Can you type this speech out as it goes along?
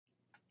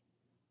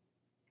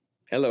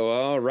Hello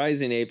all,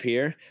 Rising Ape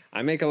here.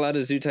 I make a lot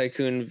of Zoo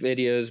Tycoon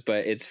videos,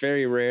 but it's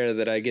very rare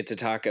that I get to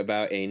talk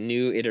about a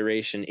new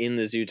iteration in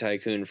the Zoo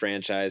Tycoon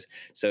franchise.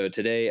 So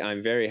today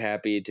I'm very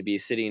happy to be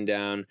sitting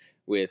down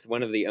with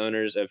one of the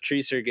owners of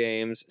Treecer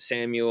Games,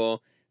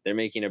 Samuel. They're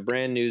making a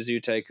brand new Zoo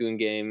Tycoon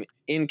game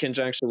in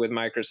conjunction with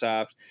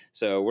Microsoft.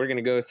 So we're going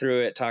to go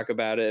through it, talk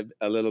about it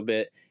a little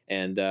bit,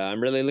 and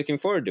I'm really looking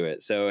forward to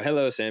it. So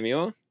hello,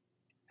 Samuel.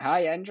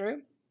 Hi, Andrew.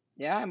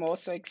 Yeah, I'm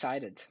also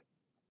excited.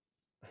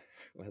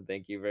 Well,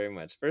 thank you very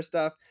much. First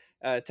off,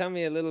 tell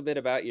me a little bit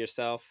about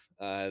yourself,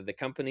 the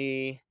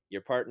company,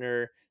 your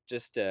partner,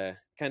 just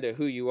kind of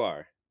who you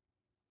are.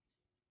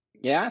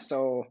 Yeah,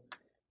 so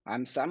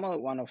I'm Samuel,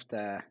 one of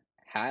the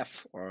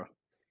half or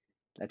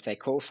let's say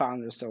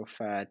co-founders of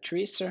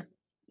Treecer.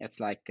 It's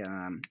like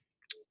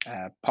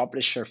a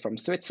publisher from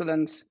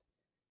Switzerland,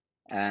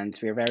 and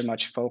we're very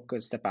much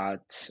focused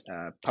about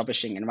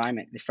publishing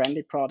environmentally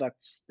friendly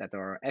products that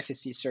are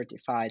FSC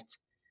certified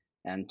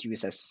and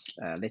use as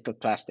little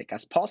plastic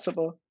as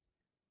possible.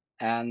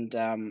 And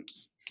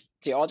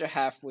the other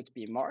half would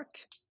be Mark,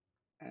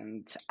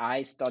 and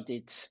I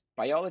studied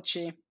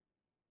biology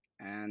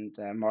and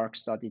Mark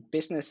studied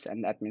business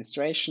and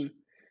administration.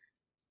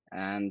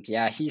 And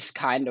yeah, he's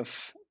kind of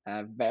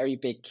a very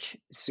big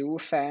Zoo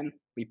fan.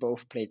 We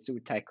both played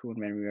Zoo Tycoon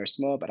when we were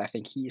small, but I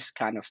think he's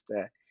kind of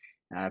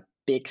the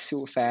big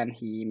Zoo fan.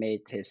 He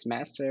made his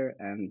master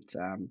and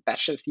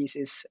bachelor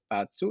thesis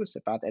about zoos,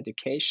 about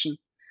education.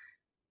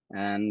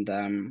 And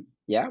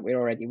yeah, we're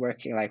already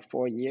working like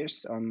 4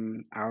 years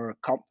on our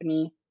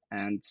company,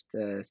 and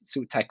the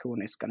Zoo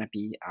Tycoon is going to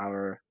be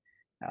our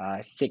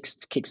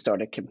sixth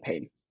Kickstarter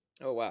campaign.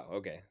 Oh, wow.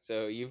 Okay.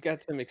 So you've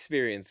got some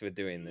experience with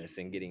doing this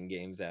and getting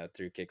games out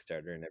through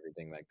Kickstarter and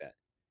everything like that.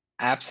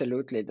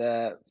 Absolutely.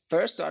 The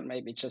first one,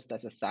 maybe just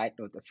as a side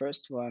note, the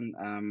first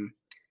one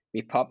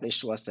we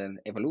published was an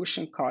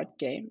evolution card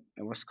game.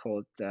 It was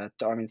called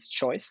Darwin's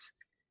Choice.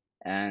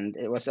 And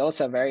it was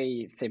also a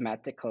very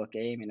thematical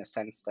game in a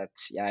sense that,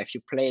 yeah, if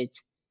you play it,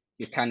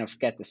 you kind of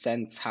get the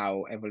sense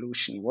how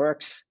evolution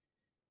works.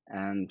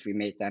 And we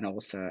made then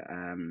also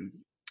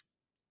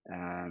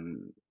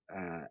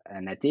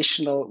an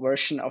additional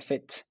version of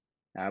it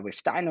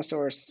with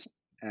dinosaurs.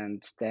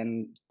 And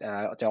then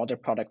the other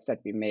products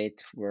that we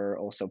made were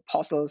also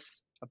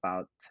puzzles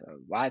about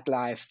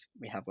wildlife.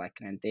 We have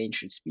like an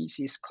endangered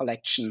species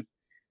collection,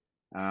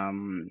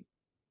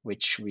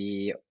 which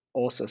we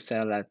also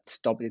sell at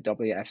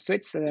WWF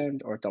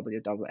Switzerland or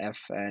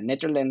WWF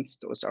Netherlands.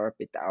 Those are a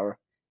bit our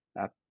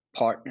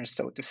partners,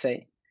 so to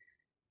say.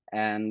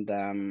 And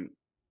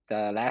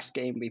the last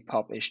game we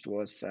published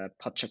was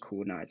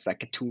Pachacuna. It's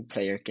like a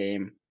two-player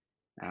game.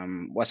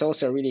 Was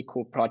also a really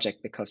cool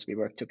project because we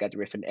worked together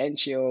with an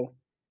NGO,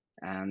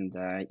 and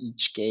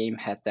each game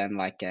had then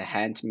like a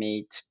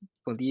handmade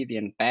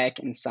Bolivian bag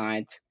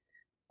inside.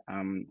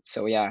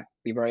 So yeah,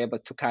 we were able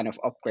to kind of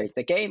upgrade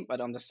the game, but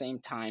on the same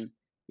time,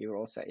 we were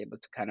also able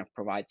to kind of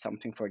provide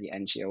something for the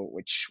NGO,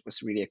 which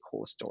was really a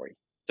cool story.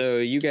 So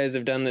you guys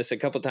have done this a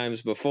couple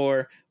times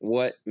before.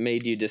 What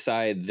made you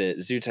decide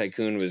that Zoo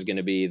Tycoon was going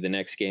to be the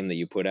next game that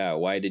you put out?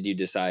 Why did you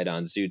decide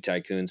on Zoo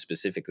Tycoon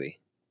specifically?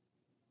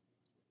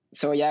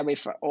 So yeah,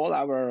 with all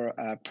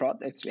our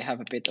products, we have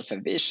a bit of a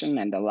vision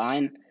and a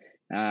line.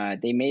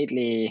 They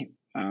mainly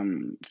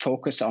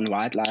focus on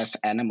wildlife,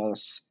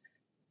 animals,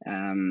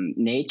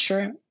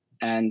 nature,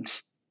 and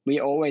we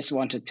always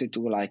wanted to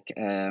do like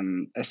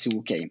a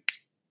zoo game.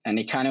 And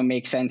it kind of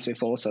makes sense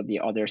with also the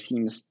other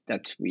themes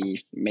that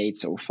we've made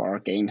so far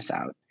games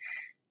out.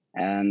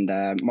 And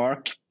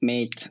Mark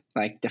made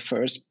like the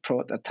first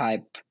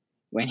prototype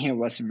when he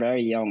was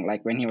very young.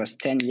 Like when he was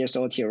 10 years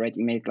old, he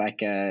already made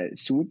like a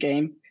zoo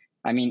game.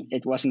 I mean,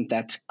 it wasn't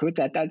that good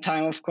at that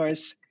time, of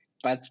course,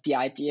 but the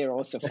idea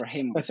also for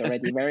him was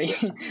already very,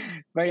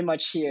 very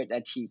much here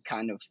that he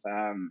kind of,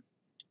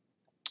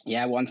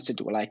 yeah, wants to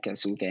do like a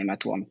zoo game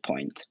at one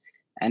point.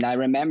 And I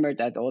remember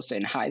that also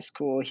in high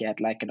school, he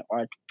had like an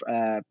art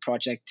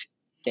project.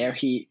 There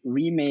he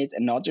remade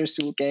another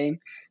zoo game.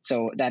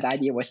 So that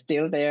idea was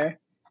still there.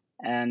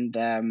 And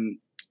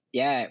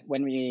yeah,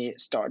 when we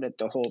started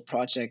the whole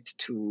project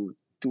to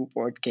do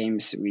board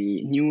games,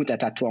 we knew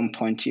that at one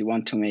point we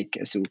want to make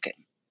a zoo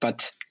game.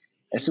 But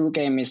a zoo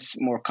game is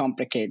more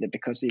complicated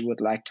because we would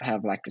like to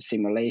have like a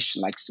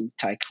simulation like Zoo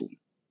Tycoon.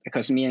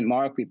 Because me and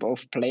Mark, we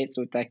both played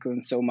Zoo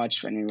Tycoon so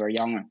much when we were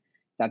younger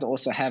that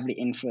also heavily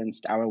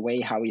influenced our way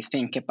how we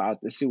think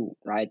about the zoo,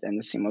 right, and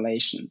the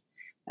simulation.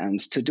 And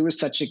to do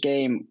such a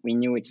game, we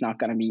knew it's not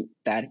going to be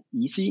that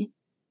easy.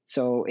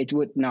 So it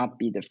would not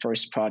be the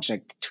first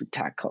project to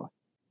tackle.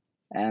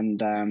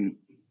 And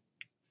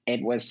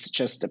it was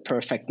just a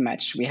perfect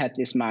match. We had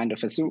this mind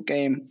of a zoo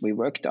game. We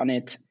worked on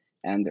it.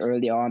 And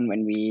early on,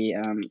 when we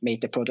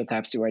made the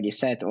prototypes, we already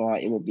said, "Oh,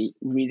 it would be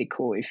really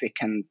cool if we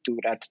can do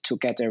that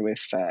together with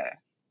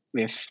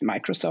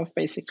Microsoft,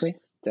 basically,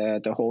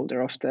 the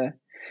holder of the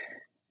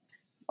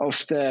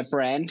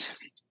brand."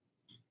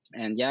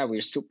 And yeah,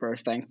 we're super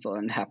thankful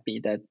and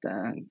happy that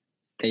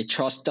they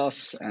trust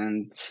us,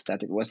 and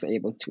that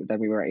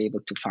we were able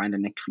to find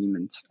an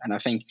agreement. And I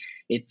think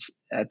it's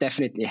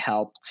definitely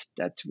helped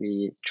that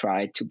we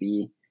try to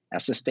be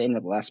as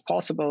sustainable as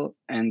possible,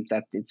 and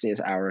that it is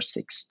our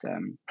sixth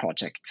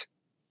project.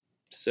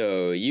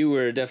 So you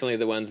were definitely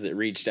the ones that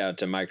reached out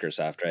to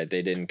Microsoft, right?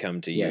 They didn't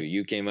come to you. Yes.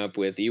 You came up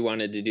with, you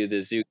wanted to do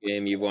the Zoo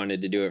game, you've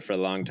wanted to do it for a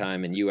long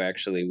time, and you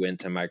actually went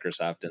to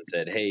Microsoft and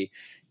said, hey,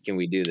 can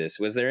we do this?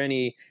 Was there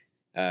any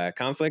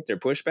conflict or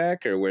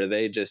pushback, or were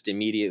they just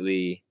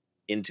immediately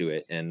into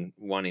it and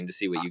wanting to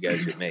see what you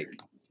guys would make?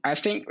 I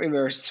think we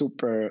were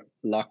super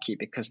lucky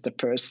because the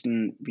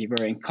person we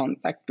were in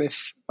contact with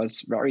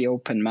was very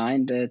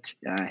open-minded,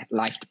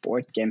 liked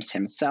board games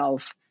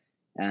himself,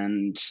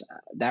 and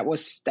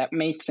that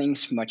made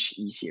things much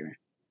easier.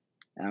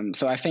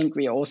 So I think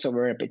we also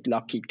were a bit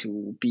lucky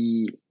to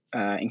be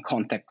in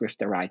contact with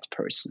the right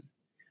person.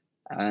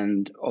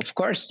 And of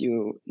course,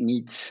 you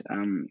need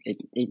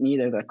it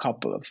needed a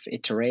couple of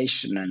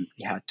iteration, and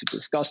we had to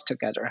discuss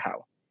together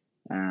how,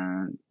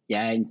 in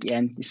the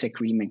end, this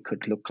agreement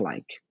could look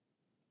like.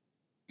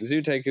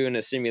 Zoo Tycoon,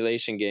 a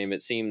simulation game,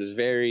 it seems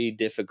very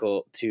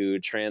difficult to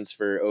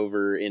transfer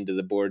over into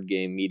the board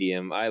game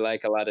medium. I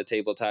like a lot of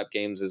tabletop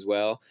games as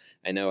well.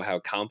 I know how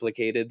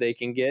complicated they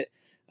can get,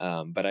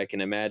 but I can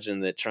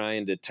imagine that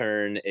trying to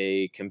turn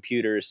a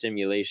computer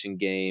simulation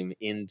game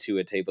into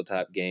a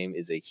tabletop game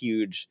is a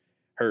huge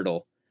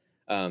hurdle.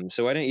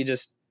 So why don't you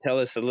just tell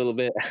us a little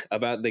bit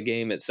about the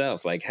game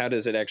itself? Like, how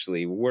does it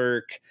actually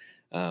work?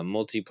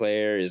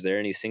 Multiplayer? Is there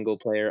any single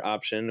player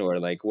option, or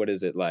like, what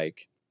is it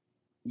like?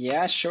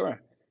 Yeah, sure.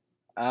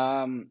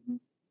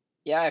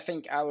 Yeah, I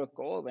think our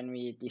goal when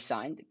we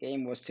designed the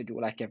game was to do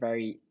like a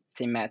very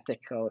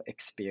thematical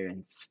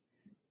experience,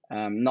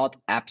 not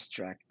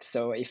abstract.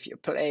 So if you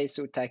play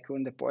Zoo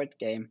Tycoon, the board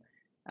game,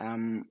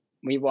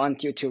 we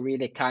want you to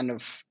really kind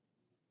of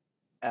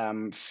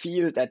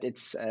feel that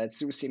it's a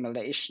zoo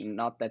simulation,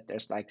 not that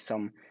there's like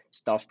some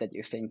stuff that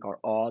you think are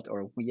odd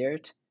or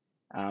weird.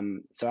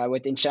 So I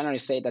would in general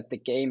say that the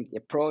game, the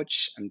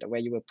approach, and the way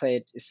you will play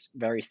it is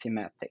very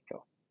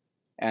thematical.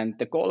 And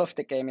the goal of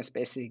the game is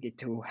basically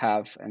to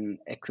have an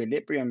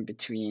equilibrium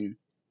between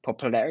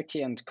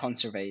popularity and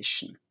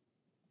conservation.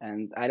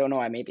 And I don't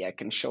know, maybe I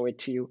can show it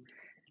to you.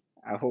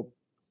 I hope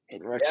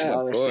it works Yeah, of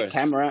well with the course.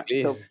 camera.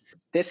 So Please.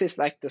 this is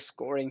like the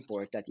scoring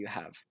board that you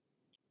have.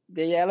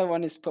 The yellow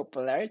one is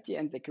popularity,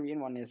 and the green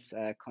one is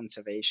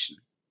conservation.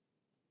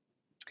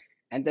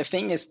 And the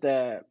thing is,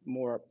 the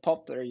more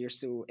popular your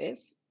zoo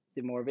is,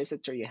 the more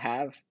visitor you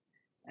have,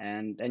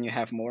 and then you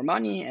have more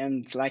money.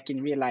 And like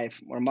in real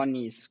life, more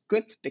money is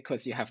good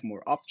because you have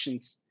more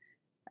options,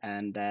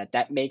 and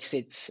that makes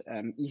it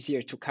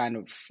easier to kind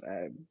of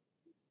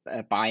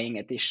buying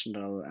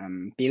additional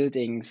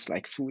buildings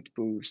like food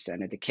booths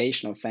and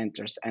educational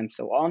centers and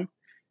so on.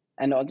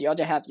 And on the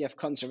other hand, you have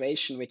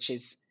conservation, which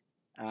is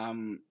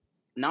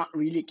not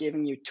really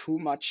giving you too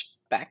much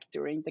back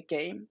during the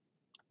game.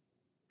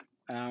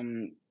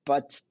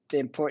 But the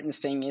important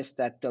thing is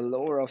that the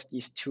lower of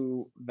these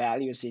two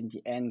values in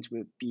the end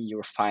will be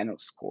your final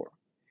score.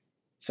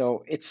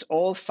 So it's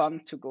all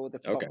fun to go the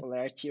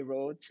popularity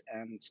road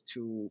and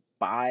to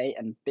buy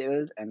and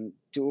build and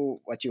do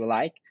what you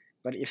like.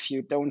 But if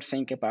you don't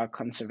think about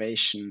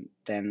conservation,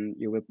 then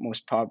you will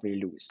most probably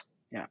lose.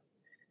 Yeah.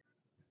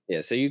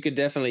 Yeah, so you could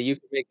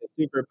make a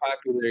super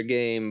popular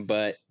game,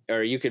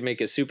 or you could make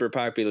a super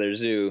popular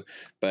zoo,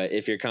 but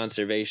if your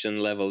conservation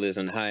level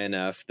isn't high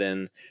enough,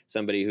 then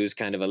somebody who's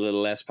kind of a little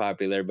less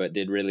popular but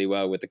did really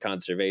well with the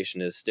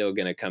conservation is still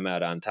going to come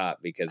out on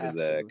top because of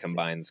the Absolutely.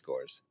 combined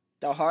scores.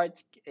 The hard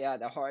thing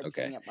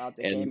Okay. about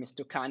the And game is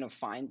to kind of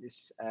find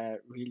this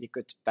really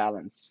good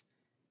balance.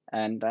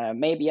 And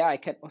maybe I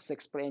can also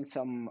explain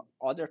some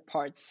other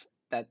parts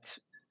that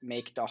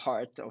make the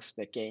heart of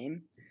the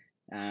game.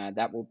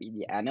 That will be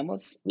the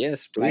animals,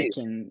 yes, like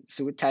please. in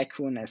Zoo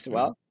Tycoon as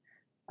well.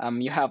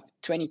 You have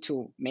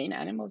 22 main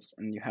animals,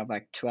 and you have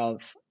like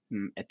 12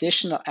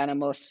 additional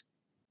animals.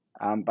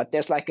 But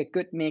there's like a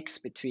good mix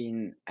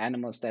between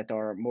animals that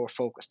are more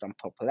focused on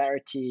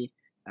popularity,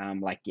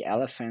 like the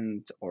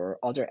elephant, or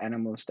other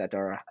animals that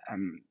are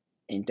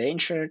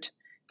endangered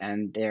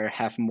and they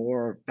have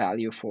more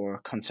value for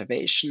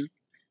conservation.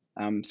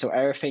 So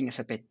everything is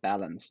a bit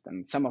balanced,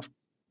 and some of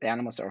the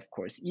animals are, of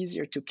course,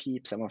 easier to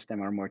keep. Some of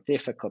them are more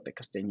difficult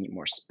because they need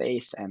more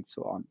space and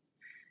so on.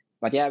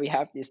 But yeah, we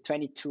have these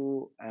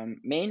 22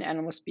 main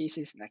animal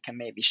species, and I can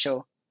maybe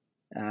show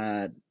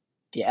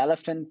the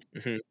elephant.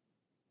 Mm-hmm.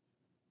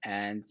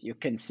 And you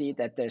can see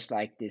that there's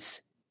like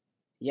this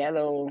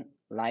yellow,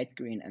 light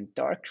green, and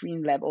dark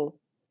green level.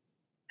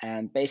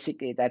 And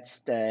basically, that's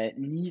the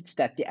needs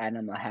that the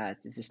animal has.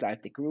 This is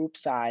like the group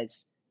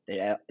size,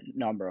 the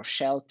number of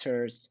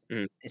shelters.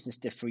 Mm-hmm. This is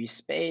the free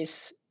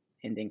space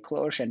in the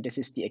enclosure, and this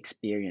is the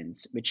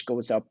experience, which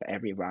goes up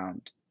every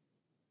round.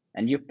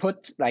 And you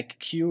put like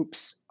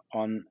cubes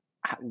on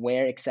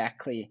where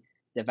exactly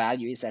the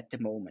value is at the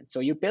moment. So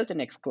you build an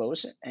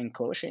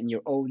enclosure in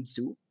your own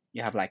zoo.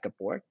 You have like a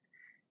board.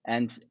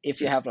 And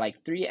if you have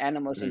like 3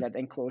 animals in that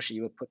enclosure,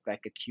 you will put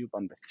like a cube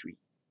on the 3.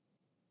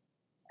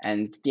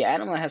 And the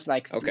animal has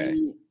like Okay.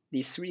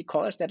 these three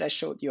colors that I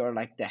showed you are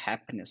like the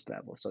happiness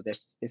level. So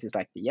this is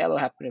like the yellow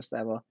happiness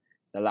level,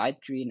 the light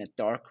green, a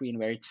dark green,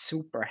 where it's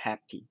super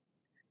happy.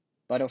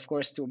 But of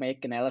course, to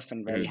make an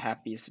elephant very Mm.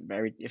 happy is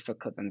very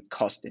difficult and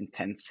cost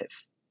intensive.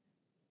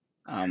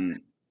 But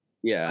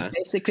Yeah.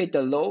 basically,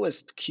 the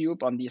lowest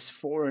cube on these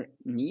four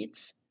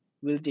needs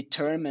will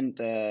determine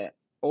the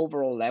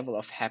overall level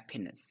of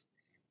happiness.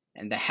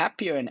 And the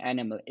happier an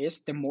animal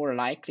is, the more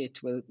likely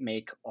it will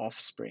make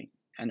offspring.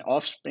 And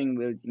offspring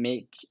will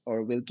make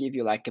or will give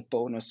you like a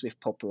bonus with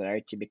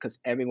popularity, because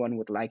everyone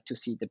would like to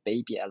see the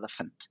baby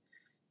elephant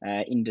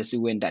in the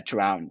zoo in that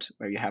round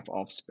where you have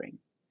offspring.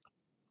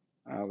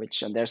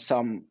 Which and there's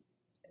some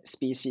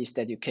species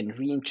that you can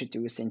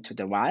reintroduce into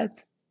the wild,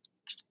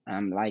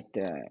 like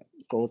the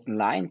golden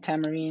lion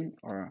tamarin,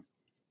 or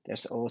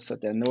there's also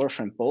the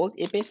northern bald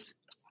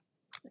ibis.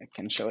 I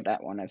can show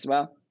that one as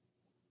well.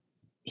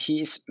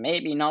 He's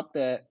maybe not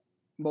the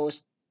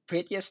most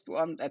prettiest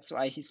one. That's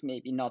why he's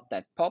maybe not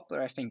that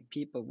popular. I think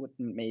people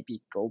wouldn't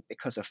maybe go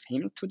because of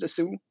him to the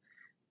zoo.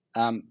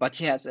 But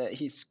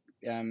he's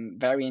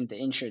very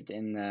endangered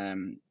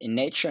in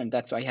nature, and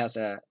that's why he has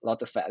a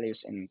lot of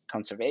values in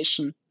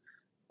conservation.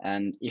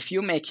 And if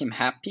you make him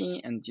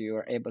happy and you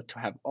are able to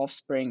have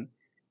offspring,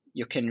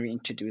 you can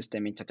reintroduce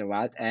them into the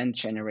wild and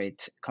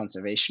generate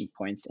conservation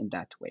points in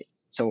that way.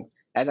 So,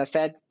 as I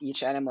said,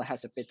 each animal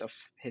has a bit of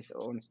his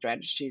own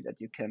strategy that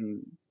you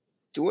can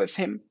do with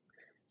him.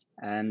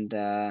 And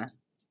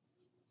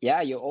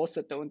yeah, you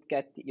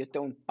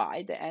don't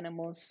buy the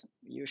animals.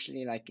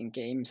 Usually, like in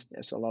games,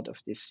 there's a lot of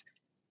this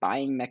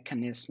buying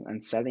mechanism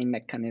and selling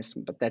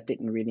mechanism, but that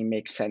didn't really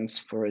make sense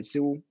for a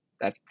zoo.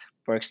 That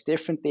works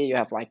differently. You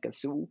have like a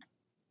zoo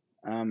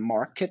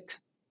market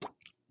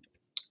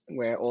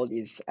where all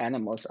these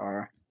animals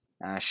are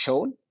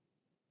shown,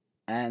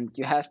 and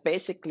you have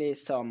basically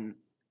some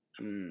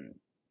um,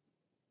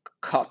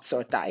 cuts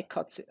or die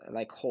cuts,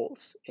 like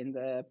holes in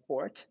the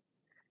board,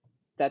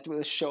 that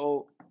will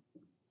show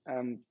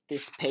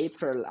this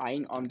paper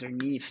lying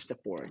underneath the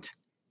board,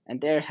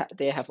 and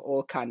they have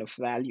all kind of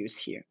values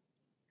here.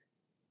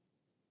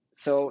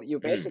 So you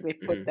basically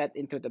put Mm-hmm. that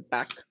into the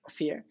back of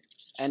here,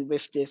 and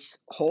with these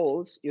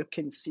holes, you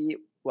can see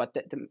what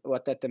at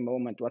the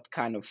moment, what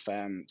kind of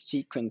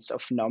sequence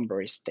of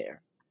number is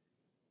there,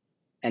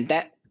 and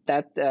that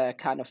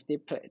kind of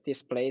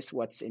displays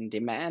what's in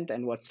demand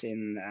and what's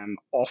in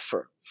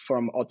offer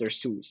from other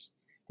zoos.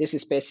 This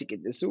is basically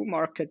the zoo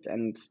market,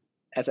 and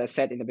as I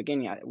said in the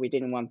beginning, we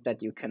didn't want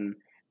that you can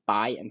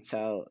buy and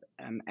sell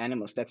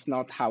animals. That's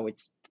not how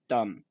it's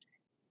done.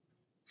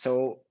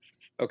 So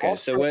Okay,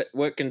 so offer,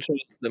 what controls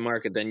the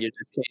market then? You're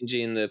just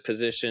changing the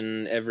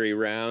position every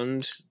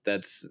round.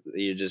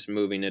 You're just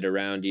moving it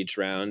around each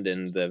round,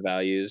 and the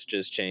values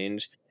just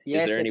change.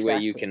 Is yes, there any way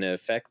you exactly. can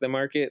affect the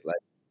market? Like,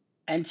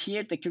 And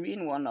here the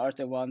green one are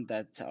the one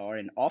that are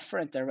in offer,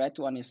 and the red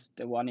one is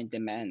the one in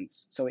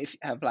demands. So if you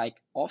have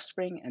like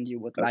offspring and you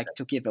would okay, like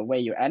to give away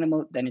your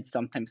animal, then it's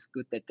sometimes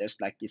good that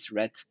there's like these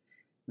red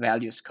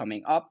values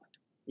coming up.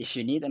 If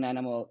you need an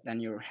animal, then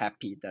you're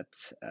happy that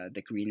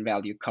the green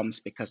value comes,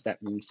 because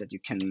that means that you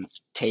can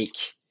take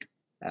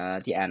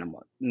the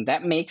animal. And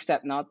that makes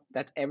that not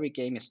that every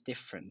game is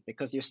different,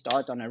 because you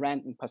start on a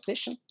random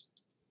position.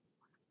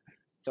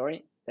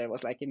 Sorry, there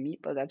was like a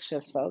meeple that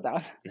just fell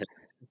down.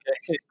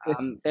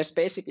 There's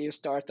basically you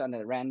start on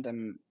a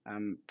random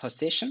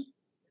position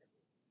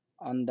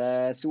on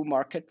the zoo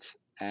market,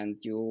 and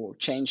you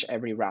change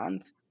every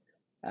round.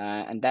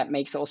 And that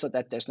makes also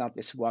that there's not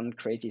this one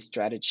crazy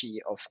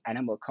strategy of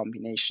animal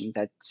combination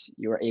that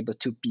you're able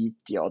to beat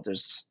the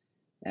others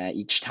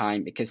each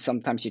time, because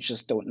sometimes you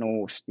just don't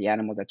know if the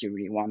animal that you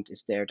really want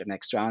is there the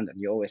next round,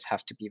 and you always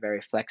have to be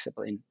very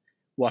flexible in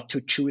what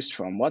to choose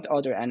from. What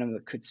other animal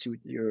could suit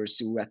your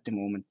zoo at the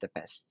moment the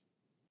best?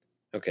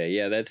 okay,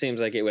 yeah, that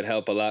seems like it would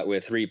help a lot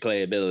with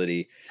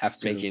replayability,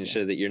 making Absolutely.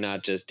 sure that you're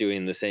not just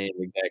doing the same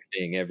exact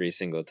thing every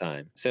single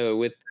time. So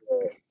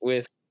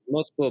with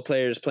multiple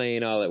players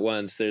playing all at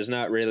once, there's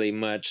not really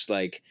much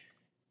like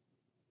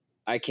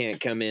I can't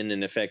come in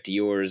and affect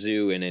your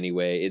zoo in any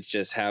way. It's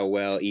just how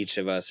well each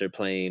of us are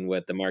playing,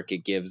 what the market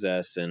gives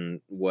us,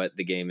 and what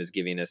the game is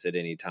giving us at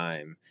any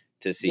time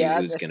to see Yeah,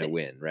 who's going to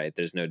win, right?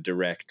 There's no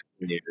direct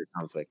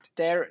conflict.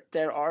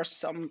 there are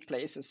some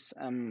places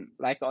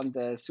like on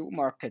the zoo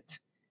market,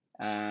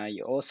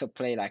 you also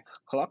play like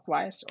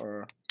clockwise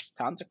or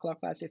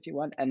counterclockwise if you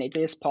want, and it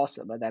is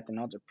possible that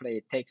another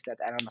player takes that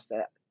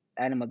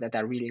animal that I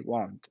really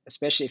want,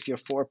 especially if you're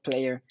four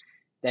player.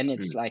 Then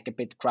it's Mm. like a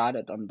bit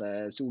crowded on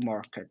the zoo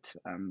market,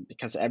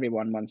 because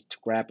everyone wants to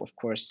grab, of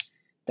course,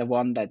 the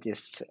one that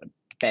is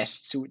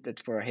best suited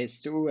for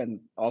his zoo,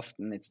 and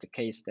often it's the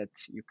case that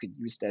you could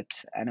use that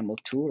animal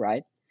too,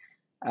 right?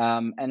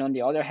 And on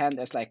the other hand,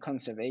 there's like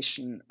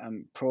conservation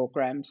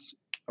programs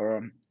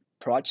or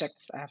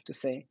projects, I have to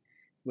say,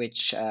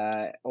 which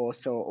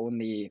also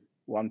only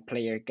one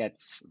player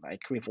gets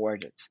like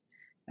rewarded.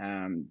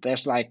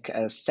 There's like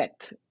a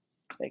set.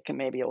 I can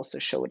maybe also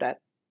show that.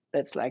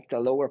 That's like the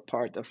lower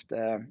part of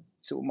the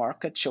zoo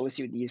market, shows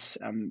you these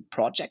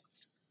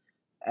projects.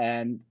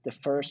 And the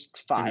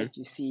first 5 Mm-hmm.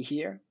 you see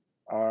here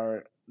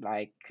are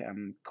like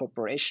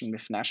cooperation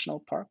with national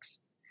parks.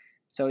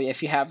 So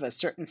if you have a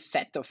certain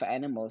set of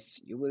animals,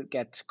 you will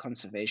get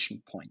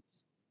conservation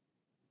points.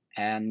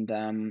 And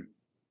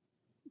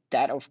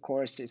that, of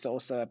course, is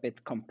also a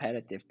bit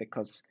competitive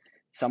because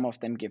some of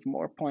them give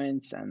more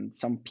points, and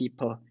some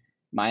people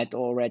might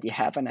already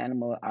have an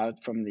animal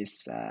out from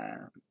this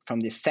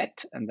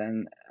set, and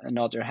then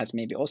another has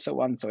maybe also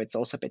one. So it's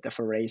also a bit of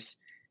a race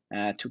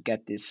to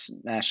get this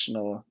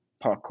national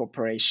park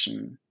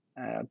cooperation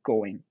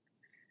going.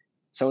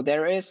 So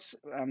there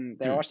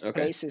are Okay.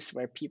 places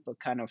where people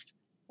kind of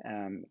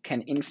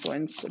can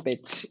influence a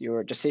bit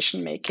your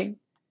decision making.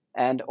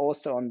 And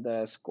also on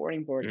the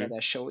scoring board that Mm-hmm. I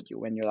showed you,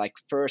 when you're like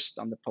first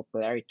on the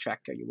popularity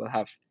tracker, you will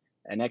have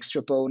an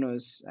extra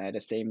bonus.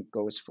 The same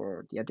goes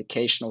for the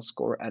educational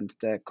score and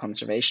the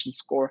conservation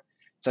score.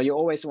 So you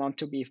always want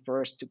to be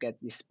first to get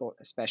this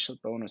special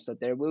bonus. So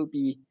there will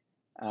be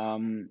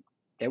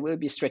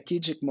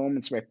strategic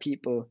moments where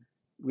people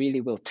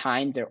really will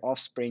time their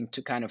offspring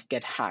to kind of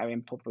get higher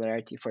in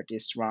popularity for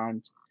this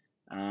round,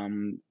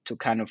 to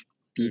kind of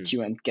beat Mm.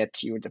 you and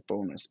get you the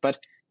bonus. But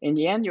in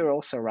the end, you're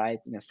also right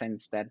in a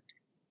sense that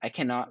I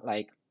cannot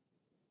like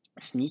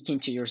sneak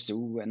into your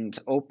zoo and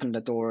open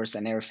the doors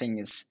and everything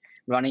is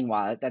running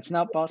wild. That's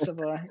not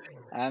possible.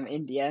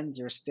 In the end,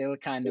 you're still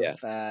kind of Yeah.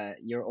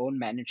 your own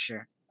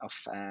manager of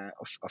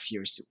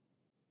your zoo.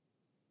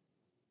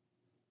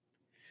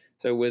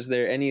 So was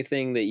there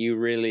anything that you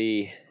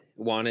really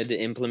wanted to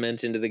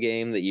implement into the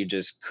game that you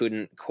just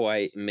couldn't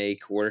quite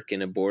make work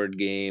in a board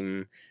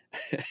game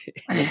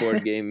in a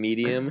board game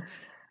medium?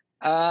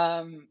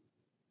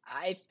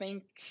 I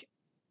think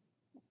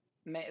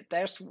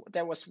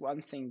there was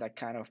one thing that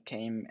kind of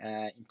came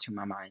into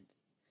my mind.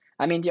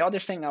 I mean, the other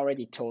thing I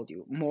already told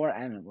you, more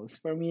animals.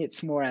 For me,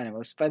 it's more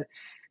animals, but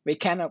we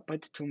cannot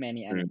put too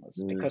many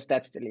animals Mm-hmm. because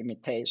that's the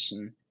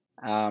limitation.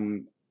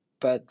 Um,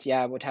 but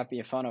yeah, it would have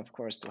been fun, of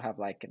course, to have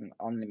like an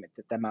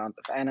unlimited amount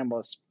of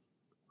animals.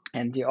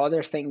 And the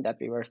other thing that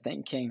we were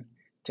thinking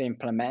to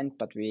implement,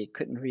 but we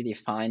couldn't really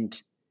find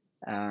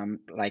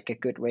like a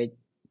good way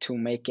to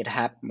make it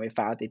happen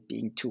without it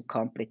being too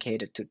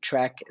complicated to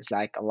track, is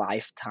like a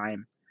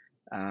lifetime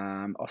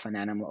of an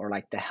animal, or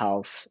like the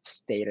health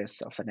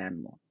status of an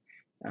animal.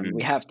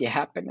 We have the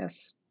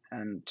happiness,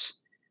 and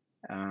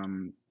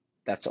um,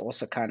 that's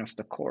also kind of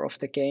the core of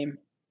the game.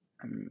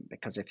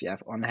 Because if you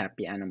have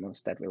unhappy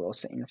animals, that will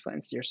also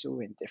influence your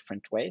zoo in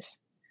different ways.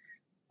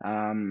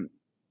 Um,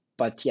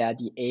 but yeah,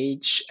 the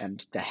age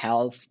and the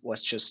health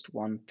was just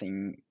one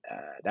thing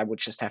that would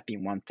just have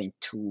been one thing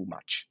too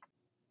much.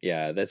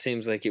 Yeah, that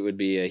seems like it would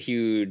be a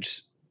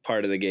huge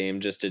part of the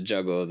game just to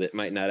juggle that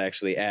might not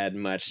actually add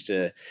much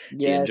to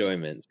the Yes,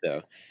 enjoyment.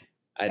 So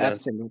I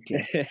don't.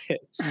 absolutely.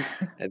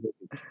 I think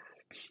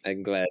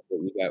I'm glad that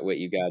you got what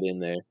you got in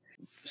there.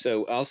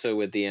 So also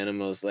with the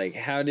animals, like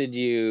how did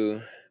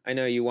you? I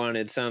know you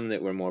wanted some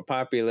that were more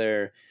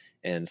popular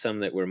and some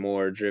that were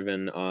more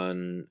driven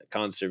on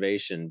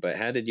conservation, but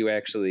how did you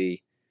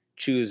actually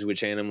choose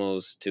which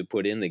animals to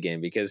put in the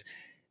game? Because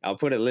I'll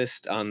put a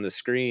list on the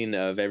screen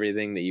of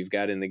everything that you've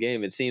got in the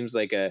game. It seems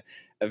like a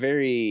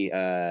very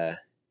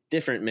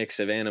different mix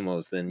of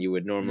animals than you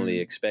would normally Mm.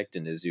 expect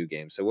in a zoo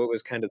game. So what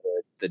was kind of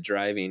the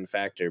driving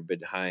factor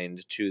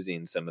behind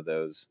choosing some of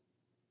those?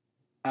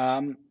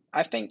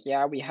 I think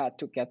yeah, we had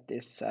to get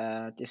this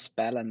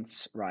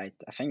balance right.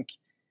 I think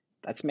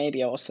that's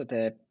maybe also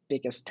the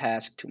biggest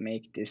task to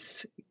make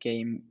this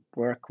game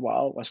work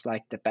well, was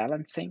like the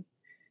balancing.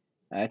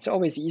 It's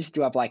always easy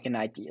to have like an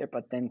idea,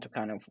 but then to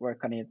kind of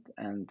work on it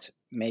and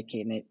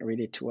making it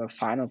really to a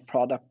final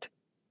product.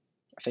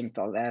 I think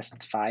the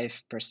last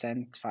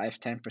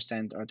 5%,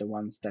 10% are the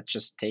ones that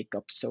just take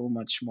up so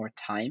much more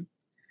time.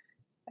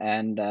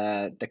 And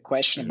the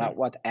question Mm-hmm. about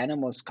what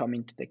animals come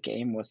into the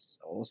game was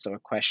also a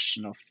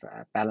question of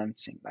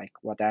balancing, like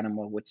what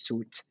animal would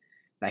suit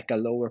like a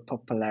lower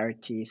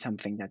popularity,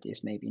 something that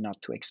is maybe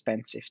not too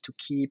expensive to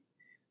keep.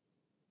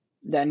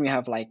 Then we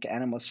have like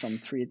animals from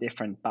 3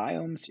 different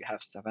biomes. You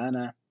have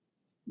savanna,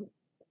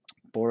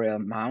 boreal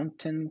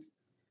mountains,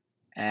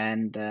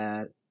 and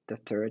the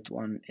third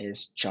one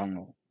is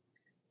jungle.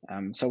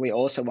 So we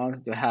also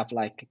wanted to have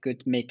like a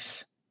good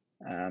mix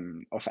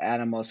of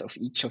animals of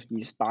each of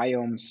these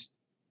biomes,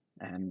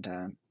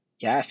 and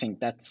yeah, I think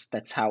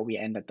that's how we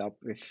ended up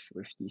with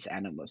these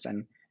animals.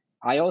 And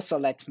I also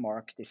let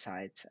Mark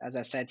decide. As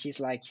I said, he's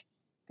like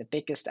the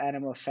biggest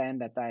animal fan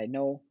that I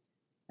know,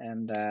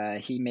 and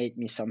he made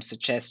me some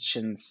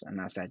suggestions,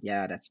 and I said,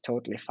 yeah, that's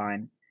totally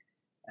fine.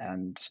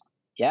 And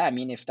yeah, I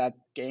mean, if that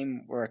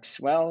game works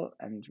well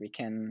and we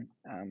can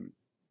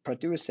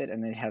produce it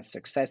and it has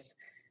success,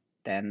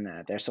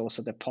 then there's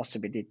also the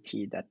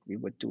possibility that we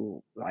would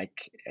do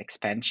like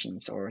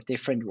expansions or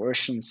different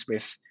versions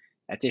with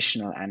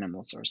additional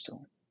animals or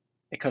so.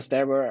 Because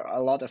there were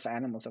a lot of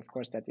animals, of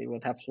course, that we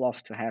would have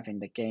loved to have in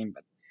the game,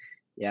 but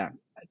yeah,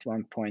 at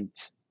one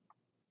point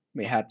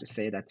we had to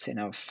say that's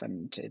enough,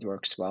 and it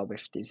works well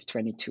with these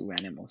 22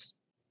 animals.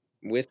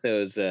 With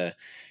those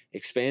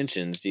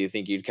expansions, do you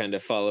think you'd kind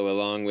of follow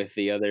along with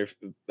the other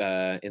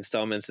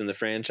installments in the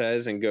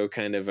franchise and go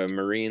kind of a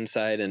marine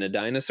side and a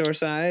dinosaur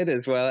side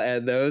as well,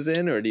 add those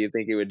in? Or do you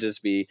think it would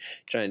just be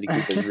trying to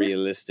keep as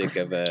realistic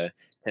of a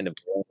kind of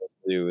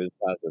zoo as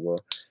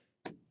possible?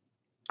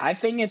 I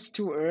think it's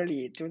too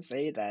early to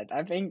say that.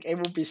 I think it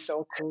would be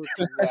so cool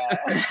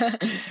to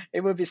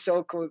it would be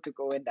so cool to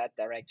go in that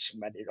direction,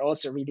 but it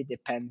also really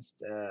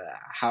depends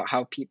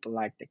how people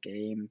like the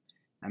game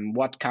and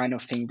what kind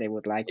of thing they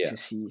would like Yeah. to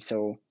see.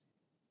 So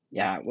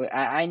yeah,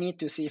 I need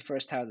to see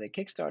first how the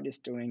Kickstarter is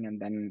doing, and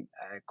then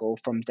go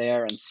from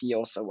there and see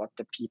also what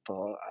the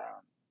people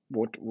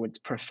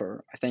would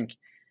prefer. I think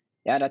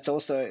yeah, that's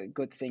also a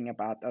good thing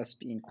about us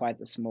being quite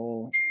a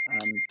small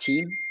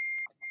team,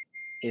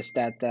 is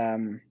that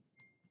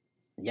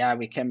yeah,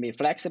 we can be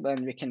flexible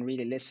and we can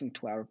really listen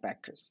to our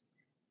backers.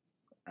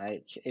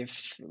 Like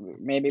if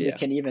maybe we Yeah.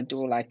 can even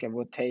do like a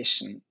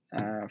rotation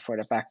for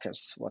the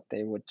backers, what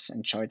they would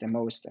enjoy the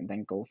most, and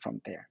then go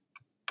from there.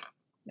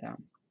 Yeah.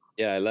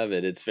 Yeah, I love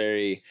it. It's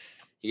very,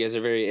 you guys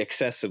are very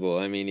accessible.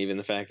 I mean, even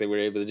the fact that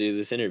we're able to do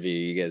this interview,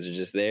 you guys are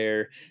just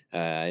there.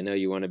 I know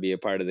you want to be a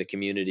part of the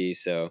community,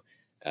 so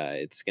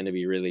it's going to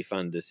be really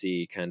fun to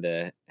see kind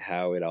of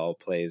how it all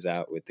plays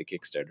out with the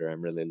Kickstarter.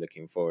 I'm really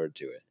looking forward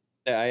to it.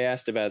 I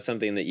asked about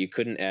something that you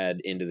couldn't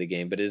add into the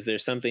game, but is there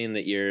something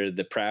that you're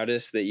the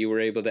proudest that you were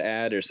able to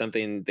add, or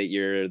something that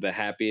you're the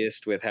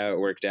happiest with how it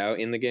worked out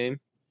in the game?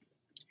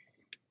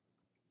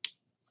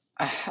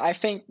 I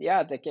think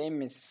yeah, the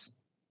game is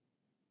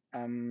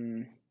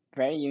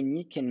very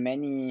unique in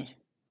many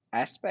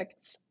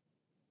aspects,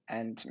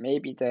 and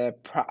maybe the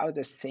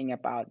proudest thing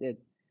about it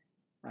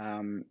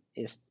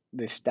is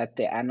with that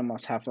the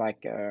animals have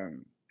like a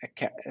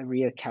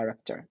real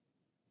character.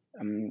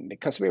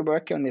 Because we're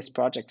working on this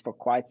project for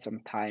quite some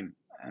time.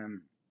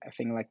 I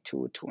think like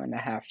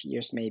 2.5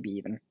 years, maybe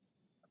even.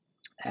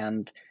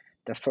 And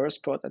the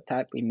first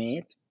prototype we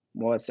made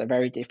was a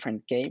very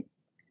different game.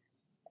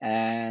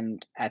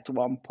 And at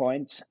one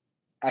point,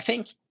 I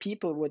think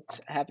people would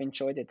have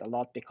enjoyed it a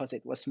lot because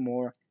it was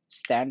more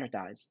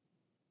standardized.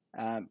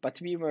 But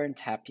we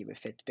weren't happy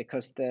with it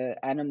because the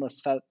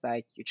animals felt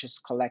like you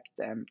just collect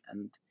them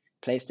and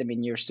place them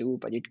in your zoo,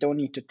 but you don't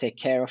need to take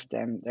care of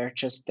them. They're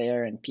just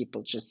there and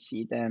people just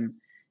see them.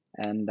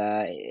 And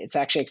it's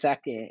actually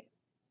exactly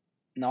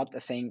not the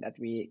thing that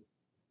we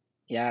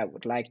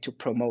would like to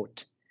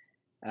promote.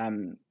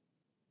 Um,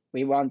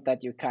 we want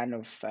that you kind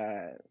of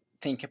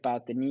think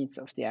about the needs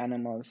of the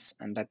animals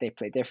and that they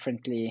play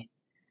differently.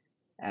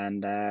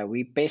 And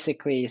we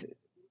basically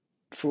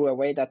threw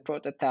away that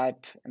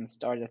prototype and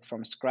started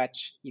from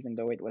scratch, even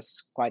though it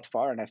was quite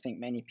far, and I think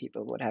many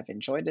people would have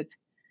enjoyed it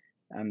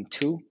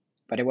too.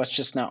 But it was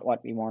just not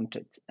what we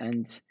wanted,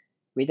 and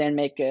we then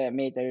made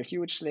a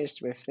huge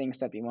list with things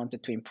that we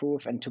wanted to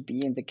improve and to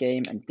be in the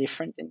game and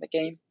different in the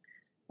game.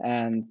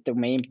 And the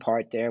main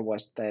part there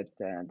was that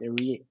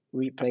the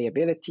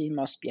replayability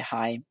must be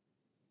high,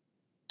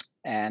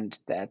 and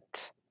that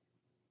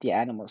the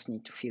animals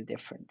need to feel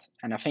different.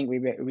 And I think we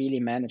really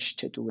managed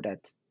to do that.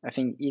 I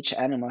think each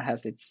animal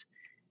has its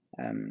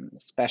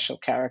special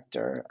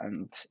character,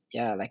 and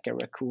yeah, like a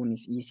raccoon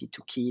is easy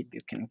to keep.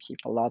 You can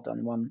keep a lot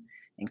on one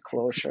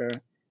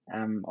enclosure.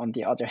 On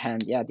the other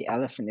hand, yeah, the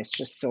elephant is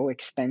just so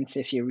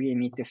expensive. You really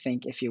need to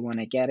think if you want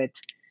to get it.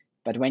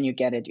 But when you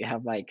get it, you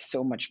have like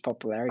so much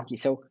popularity.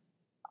 So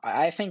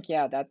I think,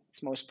 yeah,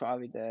 that's most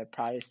probably the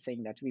proudest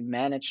thing, that we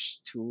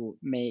managed to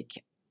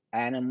make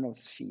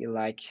animals feel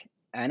like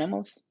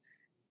animals,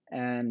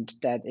 and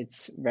that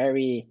it's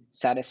very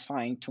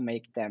satisfying to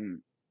make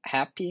them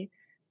happy.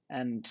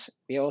 And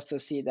we also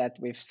see that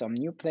with some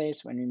new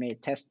players, when we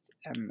made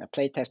a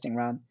play testing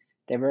round,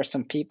 there were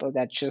some people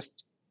that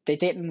just they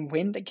didn't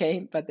win the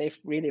game, but they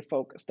really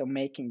focused on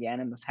making the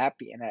animals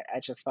happy. And I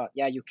just thought,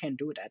 yeah, you can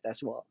do that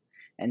as well,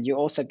 and you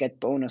also get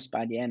bonus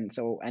by the end.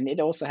 So, and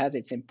it also has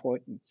its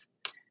importance.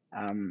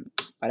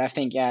 But I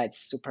think, yeah,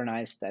 it's super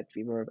nice that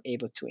we were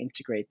able to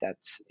integrate that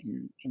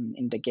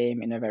in the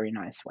game in a very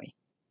nice way.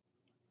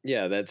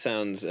 Yeah, that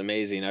sounds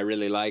amazing. I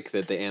really like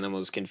that the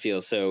animals can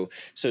feel so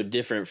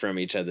different from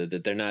each other,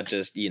 that they're not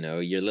just,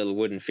 your little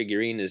wooden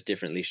figurine is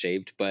differently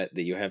shaped, but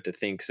that you have to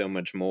think so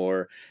much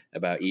more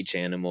about each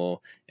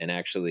animal, and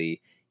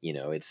actually,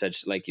 it's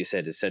such, like you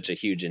said, it's such a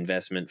huge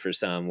investment for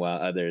some, while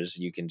others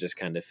you can just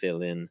kind of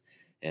fill in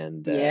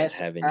and Yes,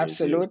 have in your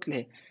zoo.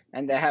 absolutely.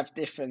 And they have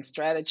different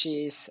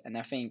strategies. And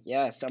I think,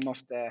 yeah, some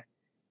of the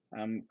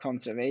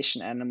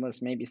conservation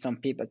animals, maybe some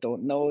people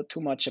don't know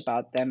too much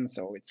about them.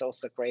 So it's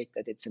also great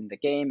that it's in the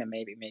game and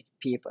maybe make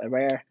people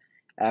aware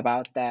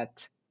about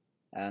that.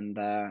 And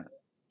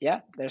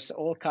yeah, there's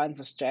all kinds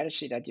of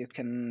strategy that you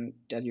can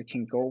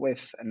go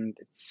with, and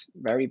it's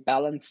very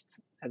balanced.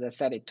 As I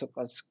said, it took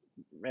us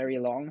very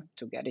long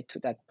to get it to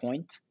that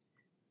point,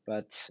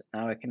 but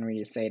now I can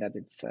really say that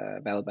it's a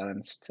well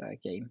balanced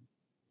game.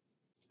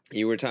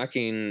 You were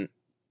talking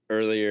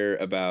earlier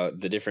about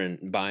the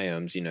different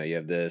biomes. You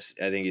have this,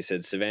 I think you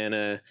said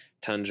savanna,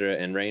 tundra,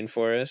 and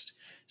rainforest.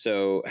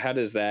 So how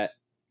does that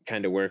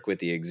kind of work with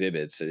the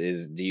exhibits?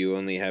 Do you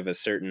only have a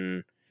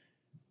certain?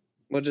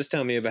 Well, just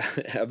tell me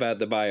about about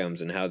the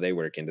biomes and how they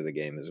work into the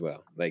game as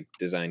well, like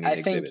designing I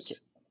think, exhibits.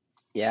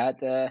 yeah,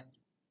 the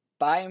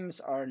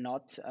biomes are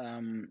not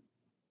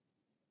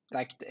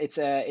like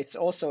it's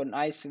also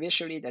nice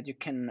visually that you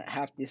can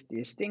have this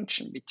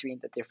distinction between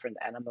the different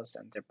animals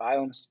and their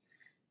biomes,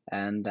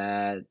 and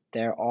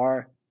there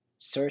are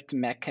certain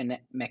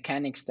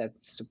mechanics that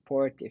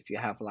support if you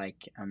have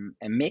like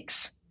a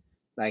mix,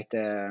 like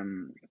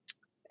the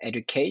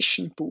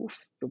education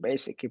booth. You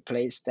basically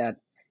place that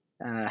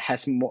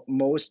has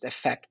most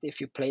effect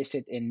if you place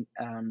it in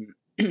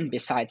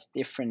besides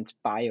different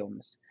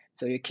biomes,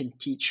 so you can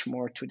teach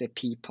more to the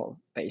people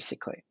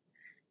basically.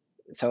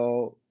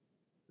 So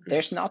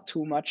there's not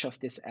too much of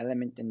this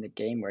element in the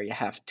game where you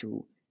have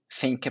to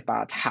think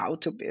about how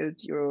to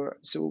build your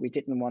zoo. We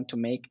didn't want to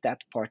make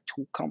that part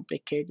too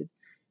complicated,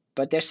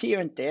 but there's here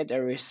and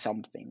there is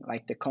something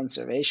like the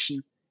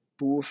conservation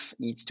booth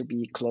needs to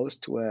be close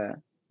to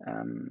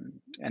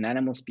an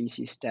animal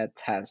species that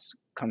has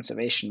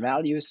conservation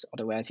values,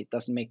 otherwise it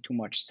doesn't make too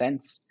much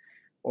sense.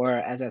 Or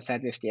as I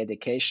said with the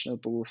educational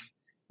booth,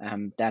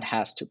 that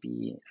has to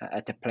be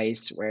at a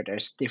place where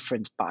there's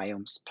different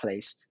biomes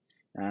placed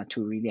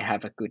to really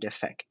have a good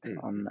effect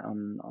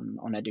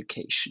on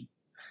education.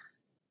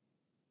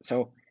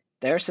 So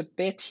there's a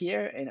bit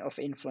here of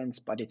influence,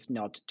 but it's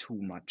not too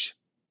much.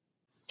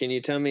 Can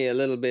you tell me a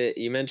little bit?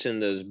 You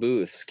mentioned those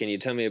booths. Can you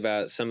tell me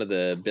about some of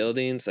the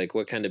buildings? Like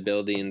what kind of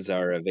buildings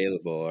are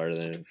available? Are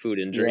there food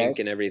and drink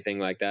and Yes. everything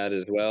like that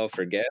as well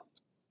for guests?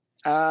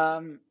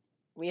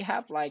 We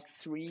have like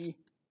three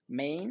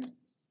main.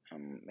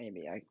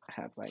 Maybe I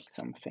have like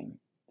something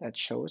that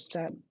shows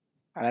that.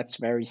 That's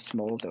very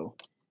small though.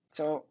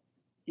 So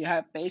you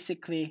have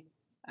basically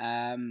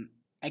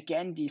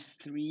again these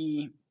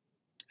three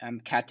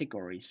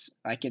categories.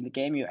 Like in the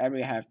game, you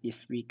ever have these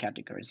three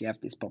categories. You have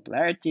this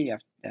popularity, you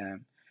have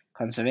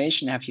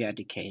conservation, you have your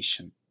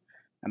education.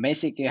 And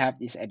basically, you have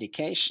these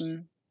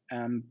education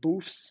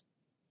booths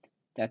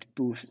that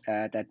boost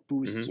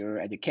your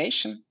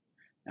education.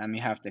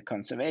 You have the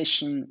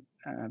conservation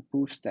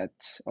booths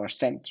or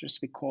centers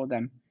we call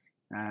them,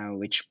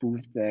 which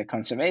boost the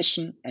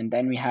conservation, and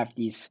then we have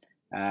these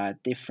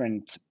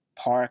different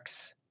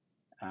parks,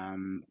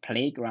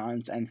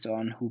 playgrounds, and so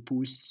on, who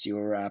boosts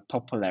your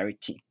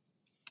popularity.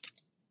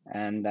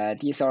 And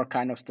these are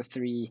kind of the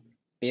three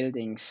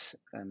buildings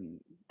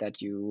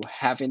that you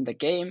have in the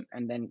game,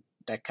 and then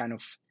that kind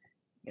of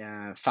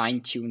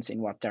fine tunes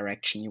in what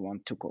direction you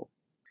want to go.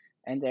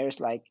 And there's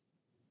like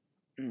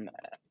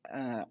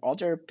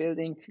other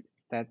buildings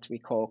that we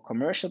call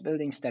commercial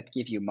buildings that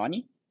give you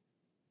money.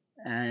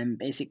 And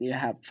basically, you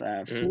have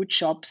food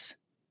shops,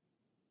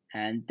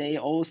 and they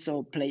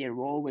also play a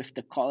role with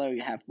the color.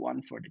 You have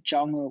one for the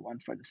jungle, one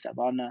for the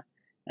savanna,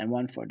 and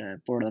one for the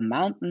borderland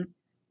mountain.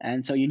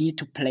 And so you need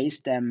to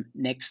place them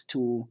next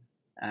to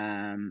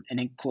an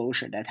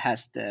enclosure that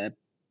has the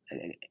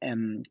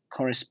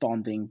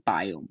corresponding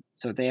biome.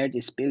 So there,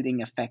 this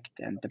building effect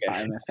and the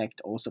biome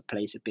effect also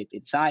plays a bit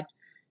inside.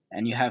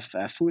 And you have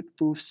food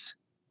booths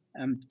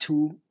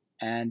too,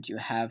 and you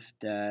have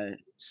the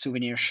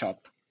souvenir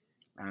shop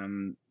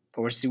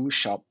or zoo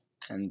shop,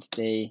 and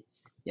they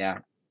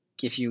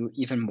give you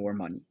even more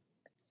money.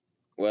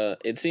 Well,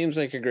 it seems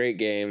like a great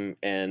game,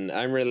 and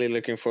I'm really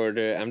looking forward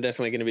to it. I'm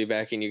definitely going to be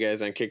backing you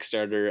guys on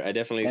Kickstarter. I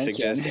definitely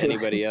suggest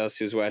anybody else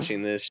who's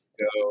watching this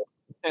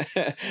go.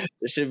 There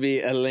should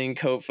be a link,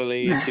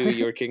 hopefully, to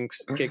your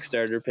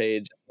Kickstarter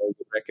page. I would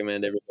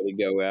recommend everybody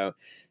go out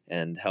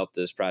and help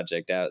this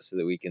project out so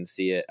that we can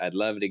see it. I'd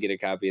love to get a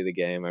copy of the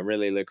game. I'm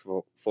really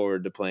looking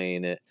forward to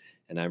playing it,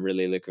 and I'm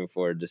really looking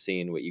forward to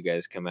seeing what you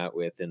guys come out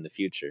with in the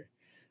future.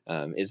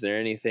 Is there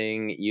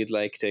anything you'd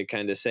like to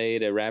kind of say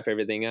to wrap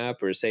everything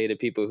up, or say to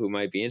people who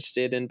might be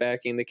interested in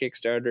backing the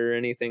Kickstarter or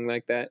anything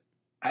like that?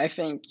 I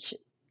think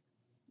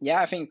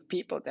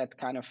people that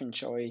kind of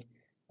enjoy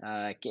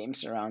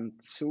games around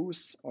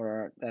zoos,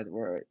 or that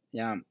were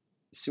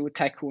Zoo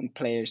Tycoon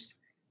players,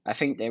 I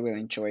think they will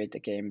enjoy the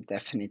game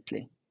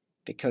definitely,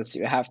 because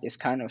you have this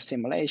kind of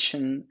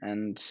simulation,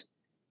 and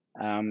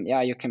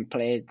you can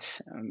play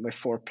it with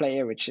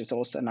 4-player, which is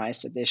also a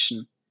nice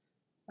addition.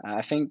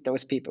 I think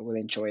those people will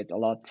enjoy it a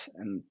lot,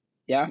 and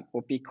it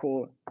would be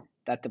cool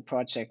that the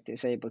project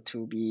is able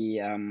to be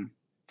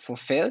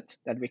fulfilled,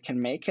 that we can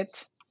make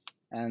it,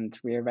 and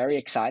we're very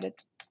excited.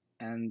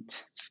 And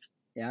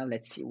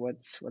let's see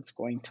what's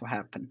going to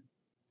happen.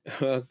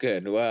 Well,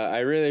 good. Well, I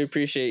really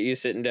appreciate you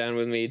sitting down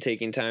with me,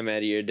 taking time out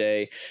of your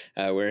day.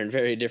 We're in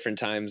very different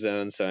time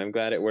zones, so I'm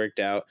glad it worked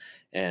out.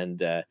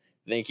 And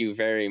thank you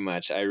very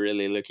much. I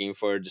really looking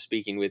forward to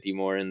speaking with you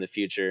more in the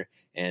future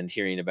and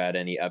hearing about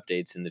any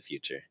updates in the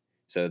future.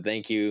 So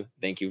thank you.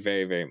 Thank you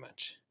very, very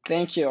much.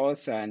 Thank you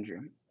also,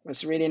 Andrew. It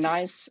was really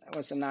nice. It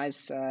was a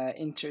nice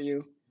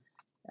interview,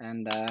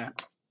 and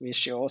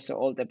wish you also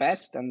all the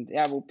best. And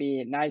it will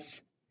be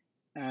nice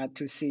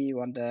to see you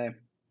on the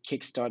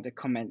Kickstarter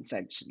comment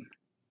section.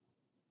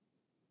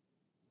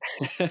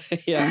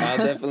 Yeah,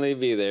 I'll definitely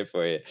be there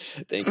for you.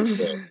 Thank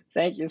you.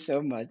 Thank you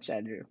so much,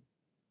 Andrew.